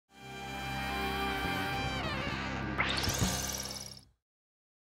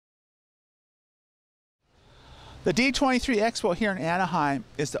The D23 Expo here in Anaheim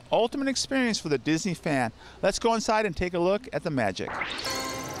is the ultimate experience for the Disney fan. Let's go inside and take a look at the magic.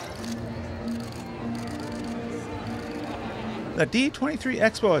 The D23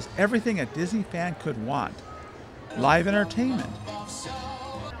 Expo is everything a Disney fan could want. Live entertainment,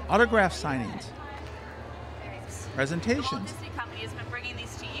 autograph signings, presentations,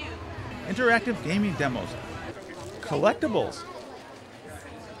 interactive gaming demos, collectibles,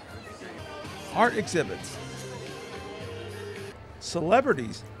 art exhibits,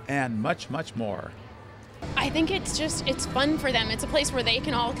 celebrities, and much, much more. I think it's fun for them. It's a place where they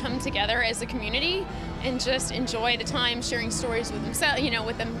can all come together as a community and just enjoy the time sharing stories with themselves,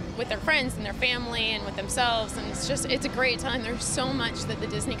 with their friends and their family and with themselves. And it's a great time. There's so much that the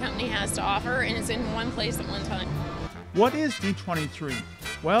Disney company has to offer, and it's in one place at one time. What is D23?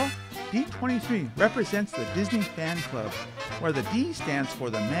 Well, D23 represents the Disney fan club, where the D stands for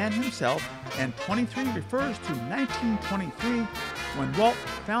the man himself and 23 refers to 1923 when Walt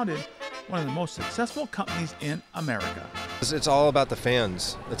founded one of the most successful companies in America. It's all about the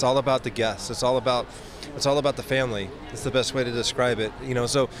fans. It's all about the guests. It's all about the family. It's the best way to describe it.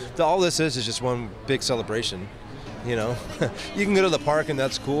 So all this is just one big celebration. You can go to the park and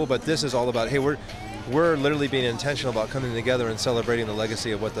that's cool, but this is all about, hey, we're literally being intentional about coming together and celebrating the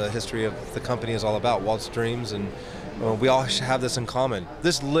legacy of what the history of the company is all about, Walt's dreams, and we all have this in common.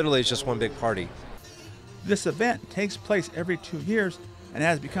 This literally is just one big party. This event takes place every 2 years and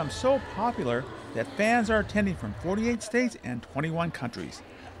has become so popular that fans are attending from 48 states and 21 countries,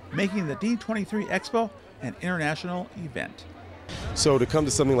 making the D23 Expo an international event. So to come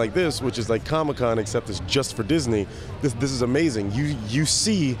to something like this, which is like Comic-Con except it's just for Disney, this is amazing. You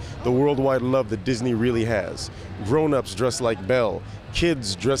see the worldwide love that Disney really has. Grown-ups dressed like Belle,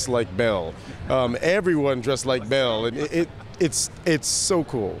 kids dressed like Belle, everyone dressed like Belle, and it's so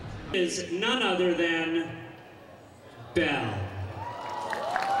cool. Is none other than Belle.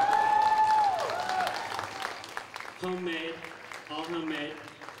 Homemade, all homemade.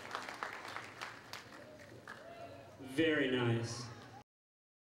 Very nice.